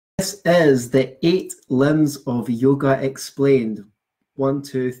This is the 8 limbs of yoga explained. 1,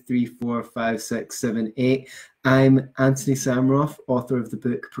 2, 3, 4, 5, 6, 7, 8. I'm Antony Sammeroff, author of the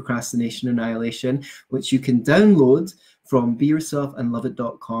book Procrastination Annihilation, which you can download from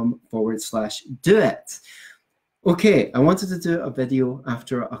beyourselfandloveit.com/do-it. Okay, I wanted to do a video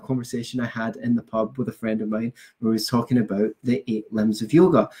after a conversation I had in the pub with a friend of mine where we was talking about the 8 limbs of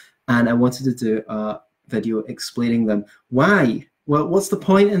yoga. And I wanted to do a video explaining them. Why? Well, what's the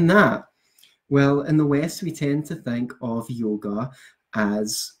point in that? Well, in the West, we tend to think of yoga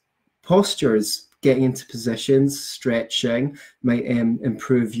as postures, getting into positions, stretching, might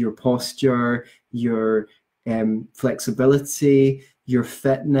improve your posture, your flexibility, your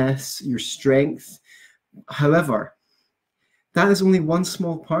fitness, your strength. However, that is only one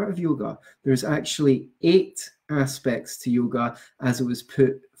small part of yoga. There's actually 8 aspects to yoga as it was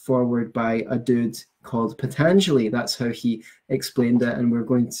put forward by a dude called Patanjali. That's how he explained it, and we're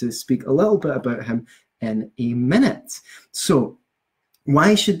going to speak a little bit about him in a minute. So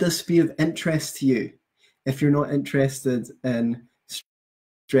why should this be of interest to you if you're not interested in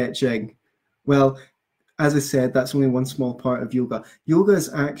stretching? Well, as I said, that's only one small part of yoga. Yoga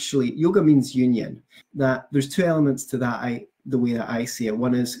means union. That there's 2 elements to that, the way that I see it.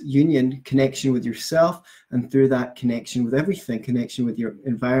 One is union, connection with yourself, and through that connection with everything, connection with your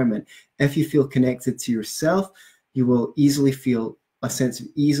environment. If you feel connected to yourself, you will easily feel a sense of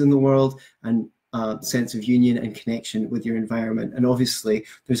ease in the world and a sense of union and connection with your environment. And obviously,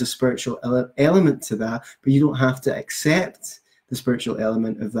 there's a spiritual element to that, but you don't have to accept the spiritual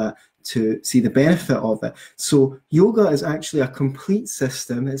element of that to see the benefit of it. So yoga is actually a complete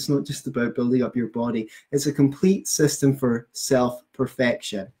system. It's not just about building up your body. It's a complete system for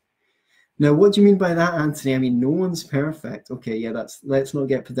self-perfection. Now, what do you mean by that, Anthony? I mean, no one's perfect. Okay, yeah, let's not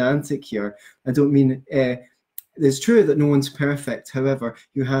get pedantic here. I don't mean, it's true that no one's perfect. However,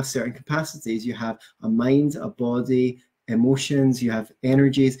 you have certain capacities. You have a mind, a body, emotions, you have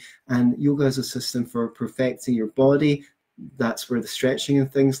energies, and yoga is a system for perfecting your body. That's where the stretching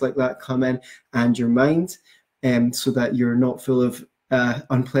and things like that come in, and your mind, so that you're not full of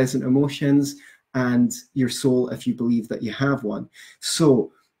unpleasant emotions, and your soul if you believe that you have one.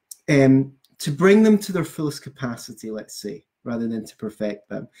 So to bring them to their fullest capacity, let's say, rather than to perfect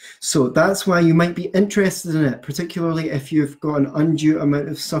them. So that's why you might be interested in it, particularly if you've got an undue amount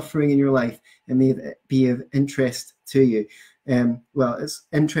of suffering in your life. It may be of interest to you. Well, it's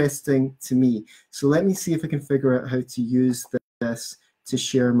interesting to me. So let me see if I can figure out how to use this to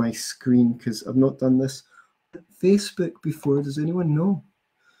share my screen, because I've not done this on Facebook before. Does anyone know?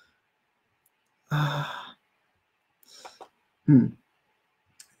 Don't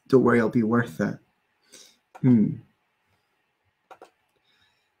worry, I'll be worth it.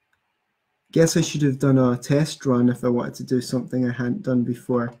 Guess I should have done a test run if I wanted to do something I hadn't done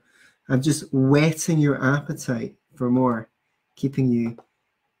before. I'm just whetting your appetite for more, keeping you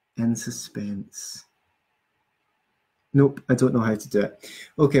in suspense. Nope, I don't know how to do it.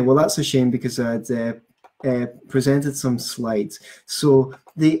 Okay, well, that's a shame because I'd presented some slides. So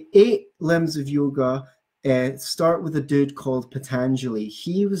the 8 limbs of yoga start with a dude called Patanjali.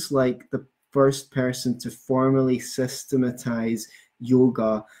 He was like the first person to formally systematize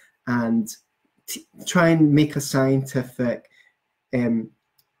yoga and try and make a scientific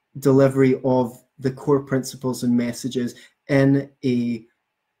delivery of the core principles and messages in a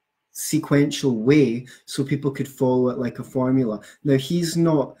sequential way so people could follow it like a formula. Now, he's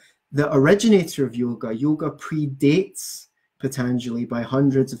not the originator of yoga. Yoga predates Patanjali by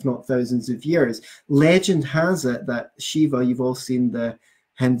hundreds, if not thousands of years. Legend has it that Shiva, you've all seen the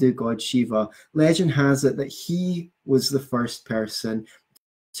Hindu god Shiva, legend has it that he was the first person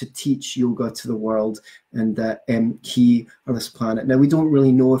to teach yoga to the world, and that he on this planet. Now, we don't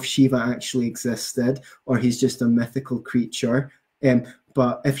really know if Shiva actually existed or he's just a mythical creature,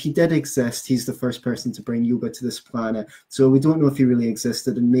 but if he did exist, he's the first person to bring yoga to this planet. So we don't know if he really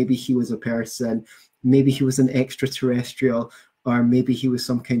existed, and maybe he was a person, maybe he was an extraterrestrial, or maybe he was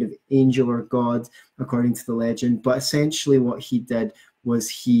some kind of angel or god, according to the legend. But essentially what he did was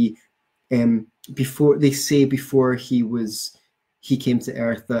he came to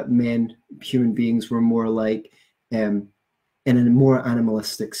Earth, that human beings were more like in a more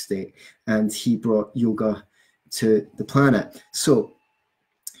animalistic state, and he brought yoga to the planet. So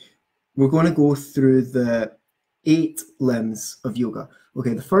we're going to go through the 8 limbs of yoga.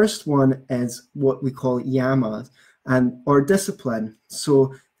 Okay, the first one is what we call yamas, or discipline.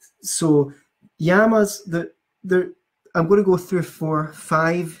 So yamas, I'm going to go through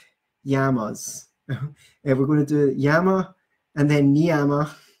 5 yamas. We're going to do yama, and then niyama,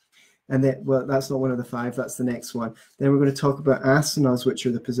 And then, well, that's not one of the 5, that's the next one. Then we're going to talk about asanas, which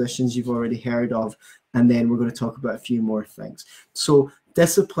are the positions you've already heard of. And then we're going to talk about a few more things. So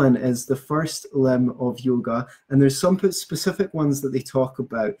discipline is the first limb of yoga. And there's some specific ones that they talk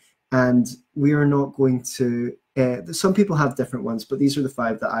about. And we are not going to, some people have different ones, but these are the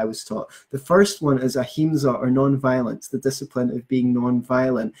 5 that I was taught. The first one is ahimsa, or non-violence, the discipline of being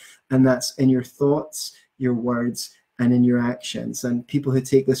non-violent. And that's in your thoughts, your words, and in your actions. And people who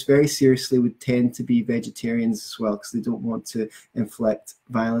take this very seriously would tend to be vegetarians as well, because they don't want to inflict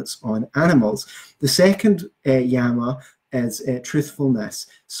violence on animals. The second yama is truthfulness.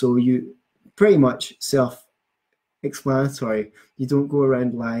 So you pretty much self-explanatory. You don't go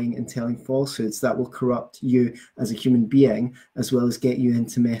around lying and telling falsehoods. That will corrupt you as a human being, as well as get you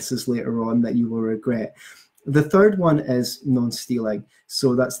into messes later on that you will regret. The third one is non-stealing.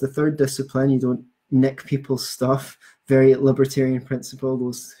 So that's the third discipline. You don't nick people's stuff. Very libertarian principle,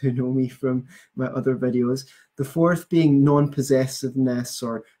 those who know me from my other videos. The fourth being non-possessiveness,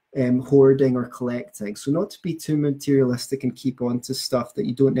 or hoarding or collecting. So not to be too materialistic and keep on to stuff that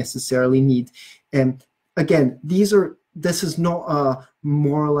you don't necessarily need. Again, this is not a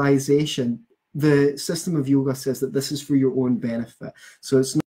moralization. The system of yoga says that this is for your own benefit. So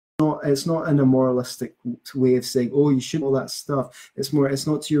it's not in a moralistic way of saying, oh, you should all that stuff. It's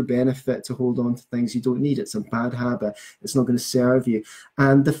not to your benefit to hold on to things you don't need. It's a bad habit. It's not going to serve you.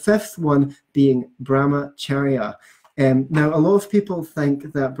 And the fifth one being brahmacharya. Now, a lot of people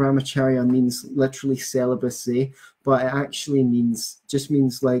think that brahmacharya means literally celibacy, but it actually just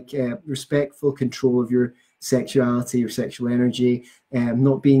means like respectful control of your sexuality, your sexual energy,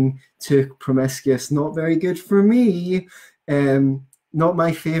 not being too promiscuous. Not very good for me. Not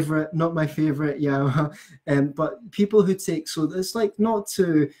my favorite yama. But people who take, so it's like not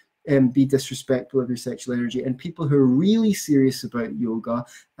to be disrespectful of your sexual energy, and people who are really serious about yoga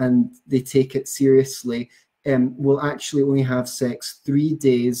and they take it seriously will actually only have sex 3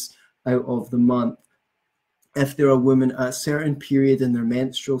 days out of the month. If they're a woman at a certain period in their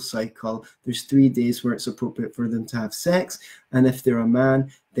menstrual cycle, there's 3 days where it's appropriate for them to have sex. And if they're a man,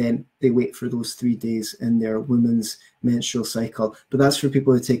 then they wait for those 3 days in their woman's menstrual cycle. But that's for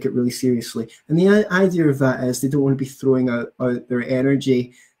people who take it really seriously. And the idea of that is they don't want to be throwing out their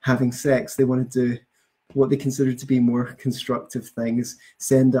energy having sex. They want to do what they consider to be more constructive things,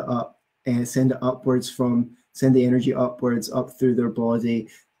 send the energy upwards, up through their body,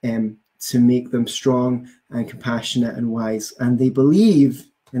 to make them strong and compassionate and wise. And they believe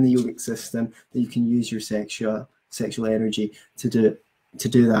in the yogic system that you can use your sexual energy to do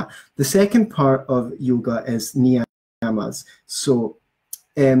that. The second part of yoga is niyamas. So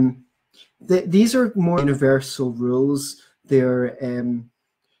these are more universal rules. They're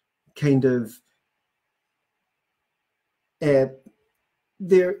kind of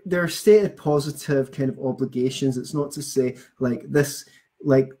they're stated positive kind of obligations. It's not to say like this,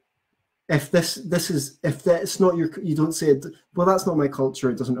 like if that's not your, you don't say, well, that's not my culture,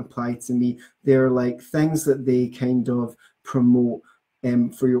 it doesn't apply to me. They're like things that they kind of promote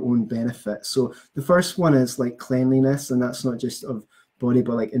for your own benefit. So the first one is like cleanliness, and that's not just of body,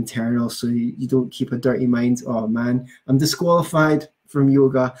 but like internal. So you don't keep a dirty mind. Oh man, I'm disqualified from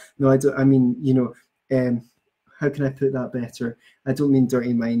yoga. No, I don't. I mean, how can I put that better? I don't mean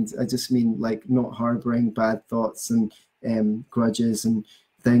dirty mind. I just mean like not harboring bad thoughts and grudges and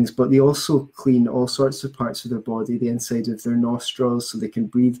things. But they also clean all sorts of parts of their body, the inside of their nostrils, so they can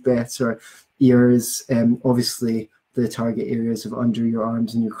breathe better. Ears, obviously the target areas of under your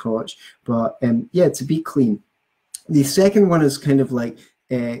arms and your crotch. But yeah, to be clean. The second one is kind of like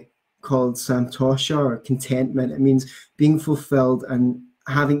called santosha, or contentment. It means being fulfilled and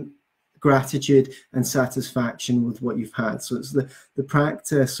having gratitude and satisfaction with what you've had. So it's the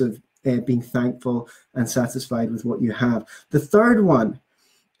practice of being thankful and satisfied with what you have. The third one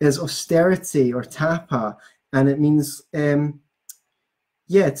is austerity, or tapa, and it means to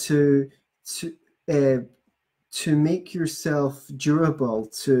make yourself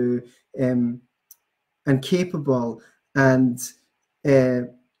durable, and capable, and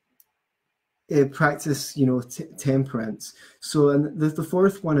practice, temperance. So, and the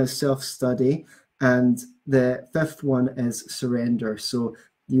fourth one is self-study, and the fifth one is surrender. So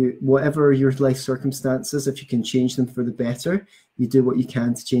whatever your life circumstances, if you can change them for the better, you do what you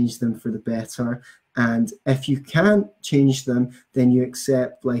can to change them for the better. And if you can't change them, then you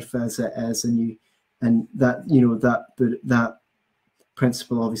accept life as it is, and that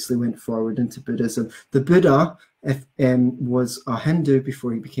principle obviously went forward into Buddhism. The Buddha was a Hindu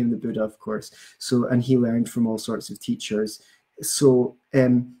before he became the Buddha, of course. So, and he learned from all sorts of teachers. So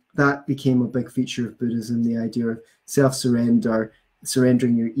that became a big feature of Buddhism, the idea of self-surrender,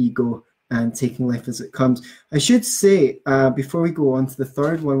 surrendering your ego and taking life as it comes. I should say, before we go on to the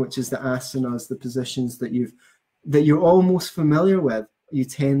third one, which is the asanas, the positions that you're almost familiar with, you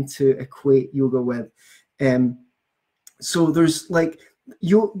tend to equate yoga with. So there's like,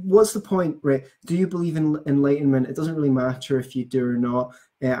 what's the point, right? Do you believe in enlightenment? It doesn't really matter if you do or not.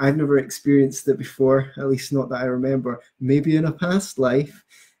 I've never experienced it before, at least not that I remember. Maybe in a past life,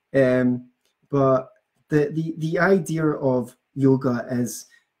 but the idea of yoga is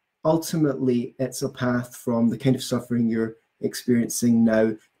ultimately it's a path from the kind of suffering you're experiencing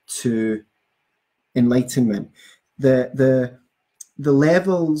now to enlightenment. The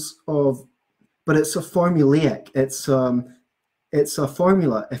levels of, but it's a formulaic. It's a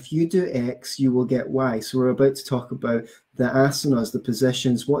formula. If you do X, you will get Y. So we're about to talk about the asanas, the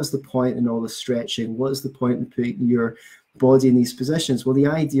positions. What is the point in all the stretching? What is the point in putting your body in these positions? Well, the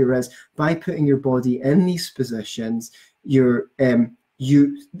idea is by putting your body in these positions,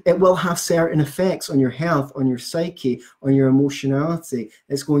 it will have certain effects on your health, on your psyche, on your emotionality.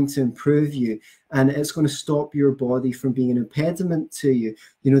 It's going to improve you, and it's going to stop your body from being an impediment to you.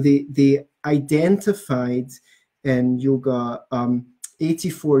 You know, they identified in yoga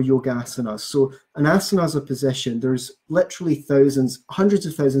 84 yoga asanas. So an asana is a position. There's literally thousands, hundreds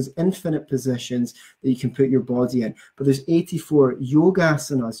of thousands, infinite positions that you can put your body in. But there's 84 yoga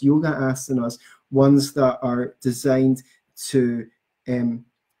asanas, ones that are designed to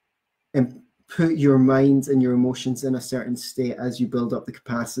put your mind and your emotions in a certain state as you build up the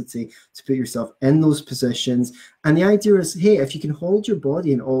capacity to put yourself in those positions. And the idea is, hey, if you can hold your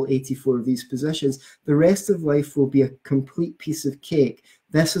body in all 84 of these positions, the rest of life will be a complete piece of cake.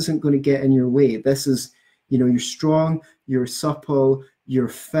 This isn't going to get in your way. This is, you know, you're strong, you're supple, you're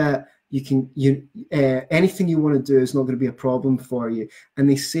fit. Anything you want to do is not going to be a problem for you. And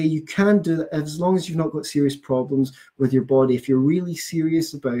they say you can do that as long as you've not got serious problems with your body. If you're really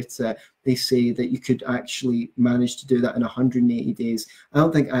serious about it, they say that you could actually manage to do that in 180 days. I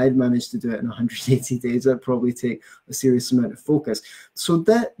don't think I'd manage to do it in 180 days. That'd probably take a serious amount of focus. So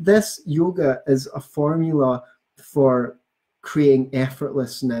this yoga is a formula for creating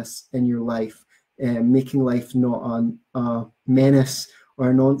effortlessness in your life, making life not a menace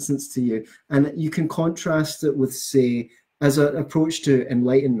or nonsense to you. And you can contrast it with, say, as an approach to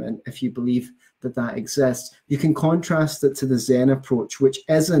enlightenment, if you believe that that exists, you can contrast it to the Zen approach, which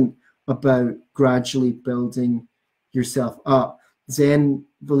isn't about gradually building yourself up. Zen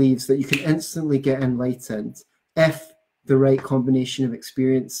believes that you can instantly get enlightened if the right combination of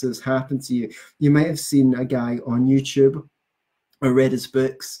experiences happen to you. You might have seen a guy on YouTube or read his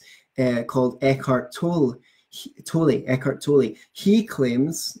books called Eckhart Tolle. Eckhart Tolle. He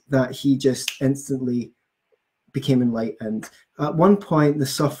claims that he just instantly became enlightened. At one point, the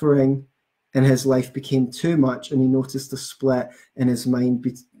suffering in his life became too much, and he noticed a split in his mind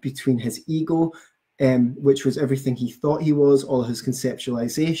between his ego, which was everything he thought he was, all of his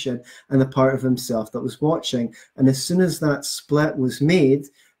conceptualization, and the part of himself that was watching. And as soon as that split was made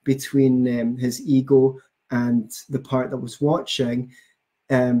between his ego and the part that was watching,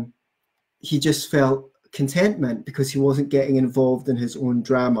 he just felt contentment because he wasn't getting involved in his own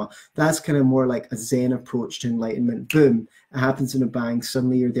drama. That's kind of more like a Zen approach to enlightenment. Boom, it happens in a bang.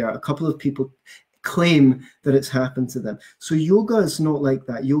 Suddenly you're there. A couple of people claim that it's happened to them. So yoga is not like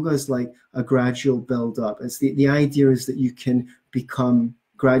that. Yoga is like a gradual build up. It's the idea is that you can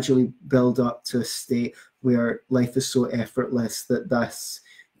gradually build up to a state where life is so effortless that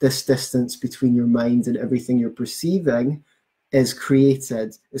this distance between your mind and everything you're perceiving is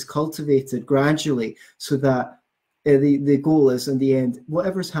created, is cultivated gradually, so that the goal is, in the end,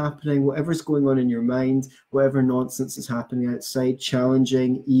 whatever's happening, whatever's going on in your mind, whatever nonsense is happening outside,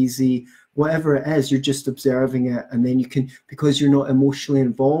 challenging, easy, whatever it is, you're just observing it, and then you can, because you're not emotionally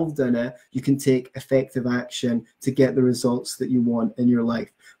involved in it, you can take effective action to get the results that you want in your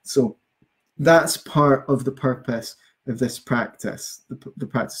life. So that's part of the purpose of this practice, the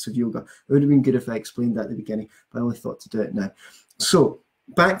practice of yoga. It would have been good if I explained that at the beginning, but I only thought to do it now. So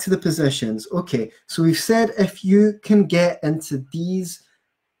back to the positions. Okay, so we've said if you can get into these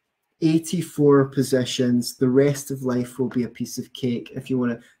 84 positions, the rest of life will be a piece of cake. If you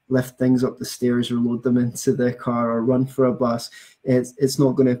want to lift things up the stairs or load them into the car or run for a bus, it's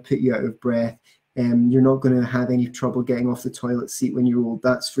not going to put you out of breath. You're not going to have any trouble getting off the toilet seat when you're old,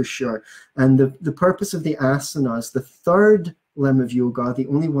 that's for sure. And the purpose of the asanas, the third limb of yoga, the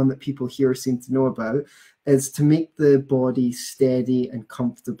only one that people here seem to know about, is to make the body steady and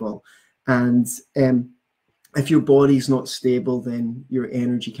comfortable. And if your body's not stable, then your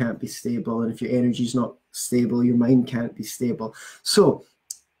energy can't be stable. And if your energy is not stable, your mind can't be stable. So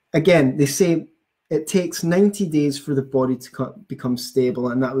again, they say it takes 90 days for the body to become stable,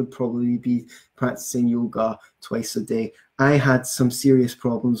 and that would probably be practicing yoga twice a day. I had some serious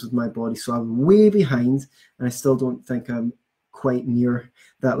problems with my body, so I'm way behind, and I still don't think I'm quite near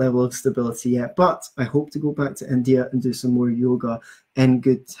that level of stability yet, but I hope to go back to India and do some more yoga in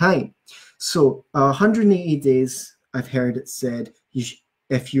good time. So 180 days, I've heard it said,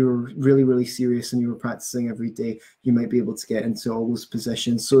 if you're really, really serious and you were practicing every day, you might be able to get into all those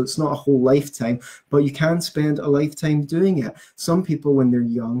positions. So it's not a whole lifetime, but you can spend a lifetime doing it. Some people, when they're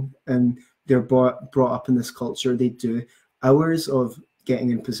young and they're brought up in this culture, they do hours of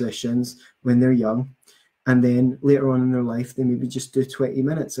getting in positions when they're young. And then later on in their life, they maybe just do 20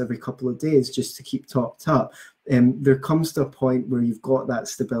 minutes every couple of days just to keep topped up. There comes to a point where you've got that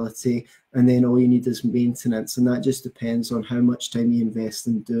stability, and then all you need is maintenance. And that just depends on how much time you invest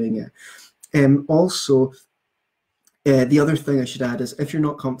in doing it. Also, the other thing I should add is if you're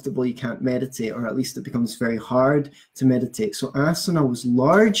not comfortable, you can't meditate, or at least it becomes very hard to meditate. So asana was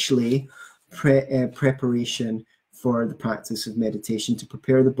largely preparation for the practice of meditation, to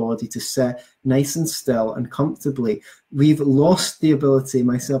prepare the body to sit nice and still and comfortably. We've lost the ability,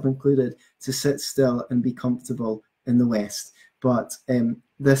 myself included, to sit still and be comfortable in the West. But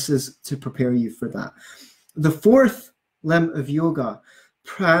this is to prepare you for that. The fourth limb of yoga,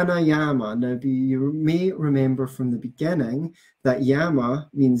 pranayama. Now, you may remember from the beginning that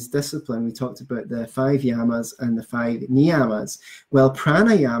yama means discipline. We talked about the 5 yamas and the 5 niyamas. Well,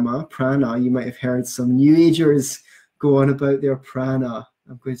 pranayama, prana, you might have heard some New Agers go on about their prana.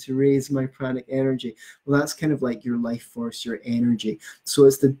 I'm going to raise my pranic energy. Well, that's kind of like your life force, your energy. So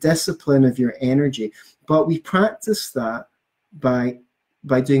it's the discipline of your energy. But we practice that by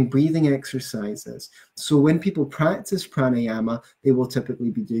doing breathing exercises. So when people practice pranayama, they will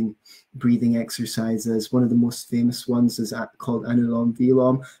typically be doing breathing exercises. One of the most famous ones is called Anulom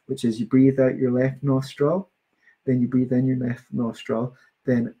Vilom, which is you breathe out your left nostril, then you breathe in your left nostril,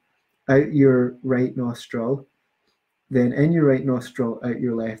 then out your right nostril, then in your right nostril, out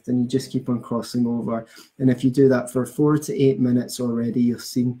your left, and you just keep on crossing over. And if you do that for 4 to 8 minutes already, you'll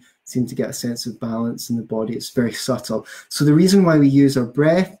seem to get a sense of balance in the body. It's very subtle. So the reason why we use our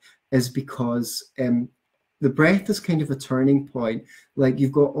breath is because the breath is kind of a turning point. Like,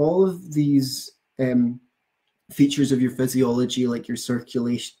 you've got all of these features of your physiology, like your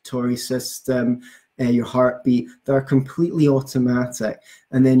circulatory system, your heartbeat, that are completely automatic.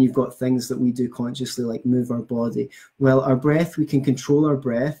 And then you've got things that we do consciously, like move our body. Well, our breath, we can control our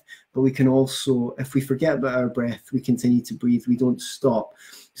breath, but we can also, if we forget about our breath, we continue to breathe. We don't stop.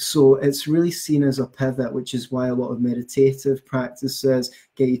 So it's really seen as a pivot, which is why a lot of meditative practices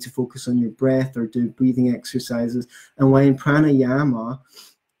get you to focus on your breath or do breathing exercises. And why in pranayama,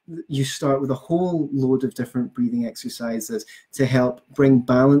 you start with a whole load of different breathing exercises to help bring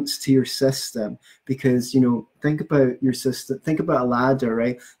balance to your system. Because, you know, think about your system, think about a ladder,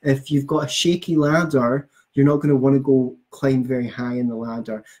 right? If you've got a shaky ladder, you're not going to want to go climb very high in the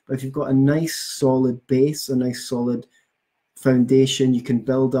ladder. But if you've got a nice solid base, a nice solid foundation, you can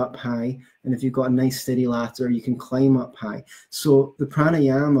build up high. And if you've got a nice steady ladder, you can climb up high. So the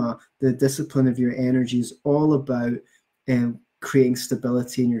pranayama, the discipline of your energy, is all about creating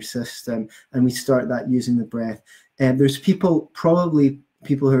stability in your system, and we start that using the breath. And there's people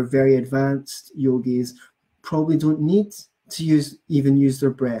who are very advanced yogis probably don't need to even use their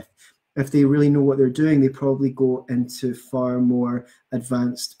breath. If they really know what they're doing, they probably go into far more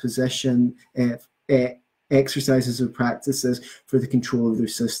advanced position exercises or practices for the control of their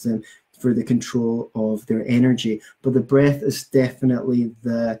system, for the control of their energy. But the breath is definitely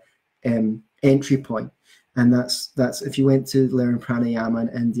the entry point. And that's if you went to learn pranayama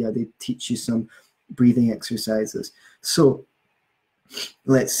in India, they teach you some breathing exercises. So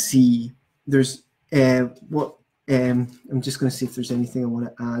let's see. There's I'm just going to see if there's anything I want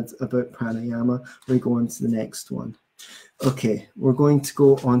to add about pranayama. We go on to the next one. Okay, we're going to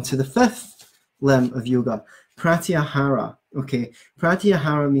go on to the fifth limb of yoga, pratyahara. Okay,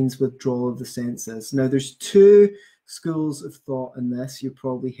 pratyahara means withdrawal of the senses. Now, there's 2 schools of thought in this. You've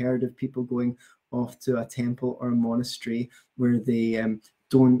probably heard of people going off to a temple or a monastery where they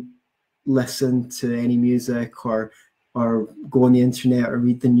don't listen to any music or go on the internet or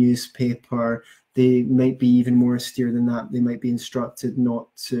read the newspaper. They might be even more austere than that. They might be instructed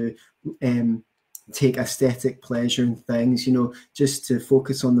not to take aesthetic pleasure in things, you know, just to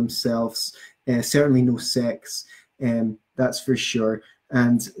focus on themselves. Certainly no sex, that's for sure.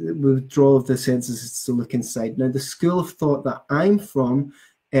 And withdrawal of the senses is to look inside. Now, the school of thought that I'm from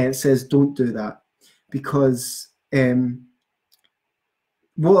says don't do that, because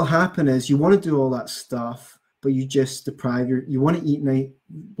what will happen is you want to do all that stuff, but you just deprive you want to eat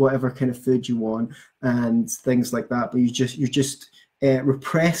whatever kind of food you want and things like that, but you're just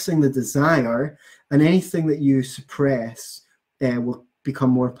repressing the desire, and anything that you suppress will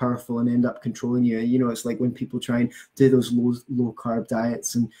become more powerful and end up controlling you. You know, it's like when people try and do those low carb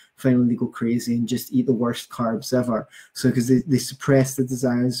diets and finally they go crazy and just eat the worst carbs ever. So because they suppress the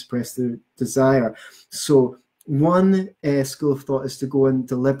desire and suppress the desire. So one school of thought is to go and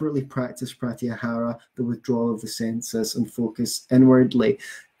deliberately practice pratyahara, the withdrawal of the senses, and focus inwardly.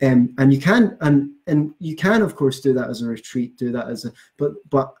 And you can, and you can of course do that as a retreat, do that as a,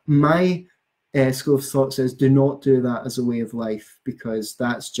 but my school of thought says do not do that as a way of life, because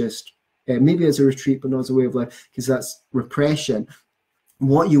that's just maybe as a retreat, but not as a way of life, because that's repression.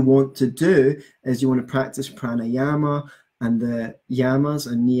 What you want to do is you want to practice pranayama and the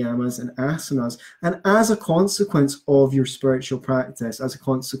yamas and niyamas and asanas, and as a consequence of your spiritual practice, as a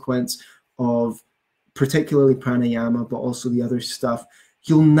consequence of particularly pranayama, but also the other stuff,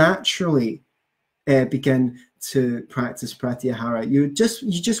 you'll naturally begin to practice pratyahara. You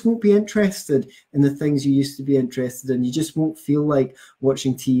just won't be interested in the things you used to be interested in. You just won't feel like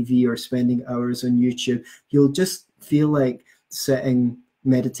watching TV or spending hours on YouTube. You'll just feel like sitting,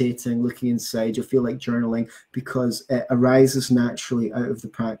 meditating, looking inside. You'll feel like journaling, because it arises naturally out of the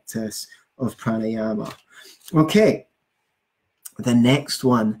practice of pranayama. Okay. The next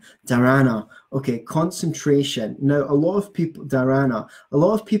one, dharana. Okay, concentration. Now, a lot of people, dharana, a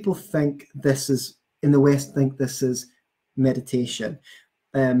lot of people think this is, in the West, think this is meditation.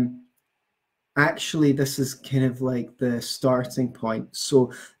 Actually, this is kind of like the starting point.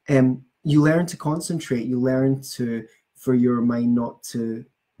 So you learn to concentrate, you learn for your mind not to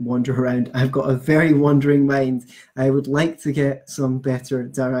wander around. I've got a very wandering mind. I would like to get some better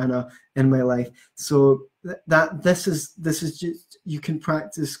dharana in my life. So this is just, you can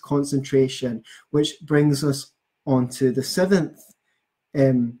practice concentration, which brings us on to the seventh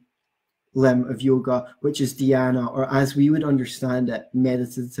limb of yoga, which is dhyana, or as we would understand it,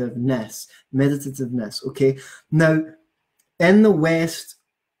 meditativeness. Okay, now in the West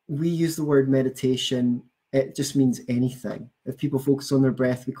we use the word meditation, it just means anything. If people focus on their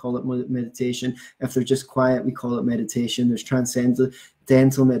breath, we call it meditation. If they're just quiet, we call it meditation. There's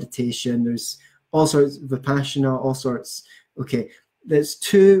transcendental meditation, there's all sorts of vipassana, all sorts. Okay, there's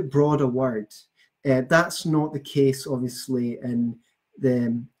too broad a word. That's not the case, obviously, in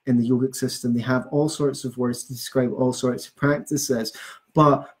the yogic system. They have all sorts of words to describe all sorts of practices,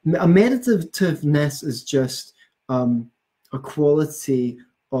 but a meditativeness is just a quality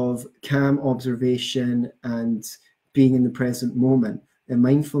of calm observation and being in the present moment. And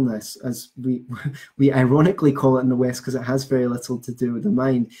mindfulness, as we ironically call it in the West, because it has very little to do with the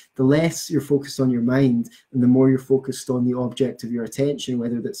mind. The less you're focused on your mind and the more you're focused on the object of your attention,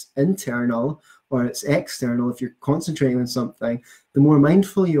 whether that's internal or it's external, if you're concentrating on something, the more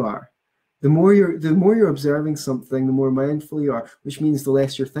mindful you are. The more you're observing something, the more mindful you are, which means the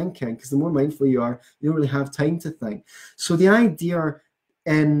less you're thinking, because the more mindful you are, you don't really have time to think. So the idea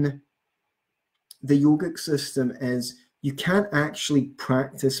in the yogic system is you can't actually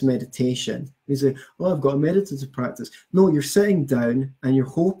practice meditation. You say, oh, I've got a meditative practice. No, you're sitting down and you're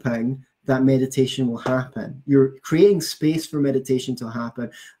hoping that meditation will happen. You're creating space for meditation to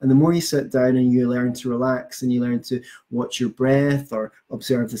happen. And the more you sit down and you learn to relax and you learn to watch your breath or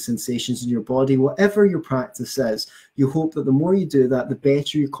observe the sensations in your body, whatever your practice is, you hope that the more you do that, the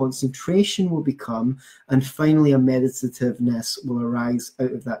better your concentration will become. And finally, a meditativeness will arise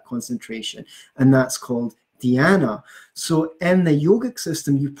out of that concentration. And that's called dhyana. So in the yogic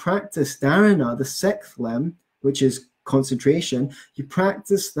system, you practice dharana, the sixth limb, which is concentration. You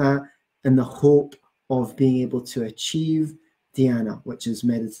practice that in the hope of being able to achieve dhyana, which is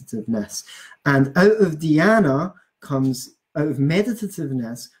meditativeness. And out of dhyana comes, out of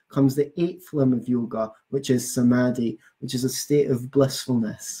meditativeness comes the eighth limb of yoga, which is samadhi, which is a state of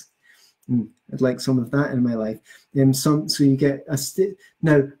blissfulness. I'd like some of that in my life. So you get a state.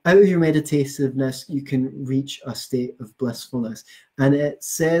 Now, out of your meditativeness, you can reach a state of blissfulness. And it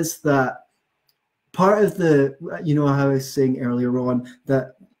says that part of the, you know how I was saying earlier on,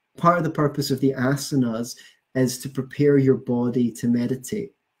 that part of the purpose of the asanas is to prepare your body to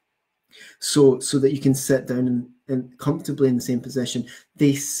meditate. So that you can sit down and comfortably in the same position.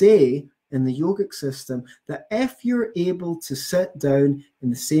 They say in the yogic system that if you're able to sit down in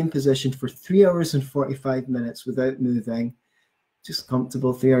the same position for 3 hours and 45 minutes without moving, just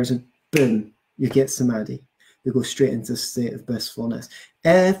comfortable, 3 hours, and boom, you get samadhi. You go straight into a state of blissfulness.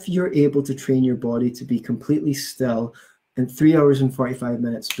 If you're able to train your body to be completely still in 3 hours and 45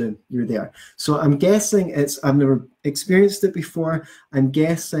 minutes, boom, you're there. So I'm guessing I've never experienced it before. I'm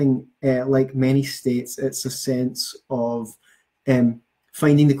guessing, like many states, it's a sense of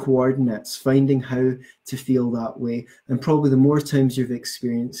finding the coordinates, finding how to feel that way. And probably the more times you've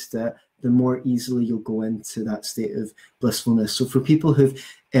experienced it, the more easily you'll go into that state of blissfulness. So for people who've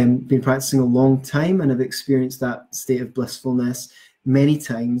been practicing a long time and have experienced that state of blissfulness many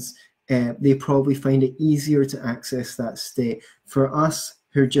times, they probably find it easier to access that state. For us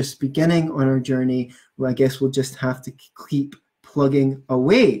who are just beginning on our journey, well, I guess we'll just have to keep plugging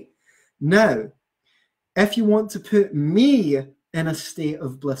away. Now, if you want to put me in a state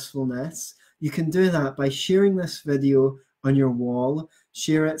of blissfulness, you can do that by sharing this video on your wall.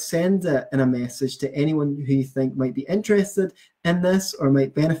 Share it, send it in a message to anyone who you think might be interested in this or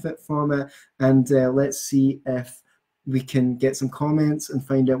might benefit from it. And let's see if we can get some comments and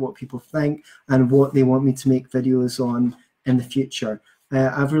find out what people think and what they want me to make videos on in the future.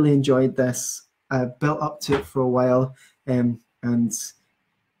 I've really enjoyed this. I've built up to it for a while, and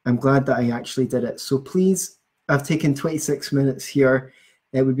I'm glad that I actually did it. So please, I've taken 26 minutes here.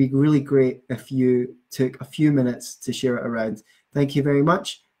 It would be really great if you took a few minutes to share it around. Thank you very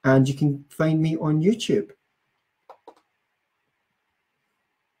much. And you can find me on YouTube.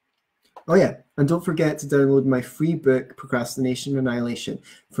 Oh yeah, and don't forget to download my free book, Procrastination Annihilation,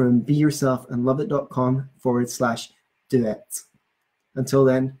 from beyourselfandloveit.com/do it. Until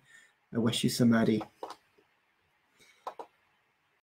then, I wish you samadhi.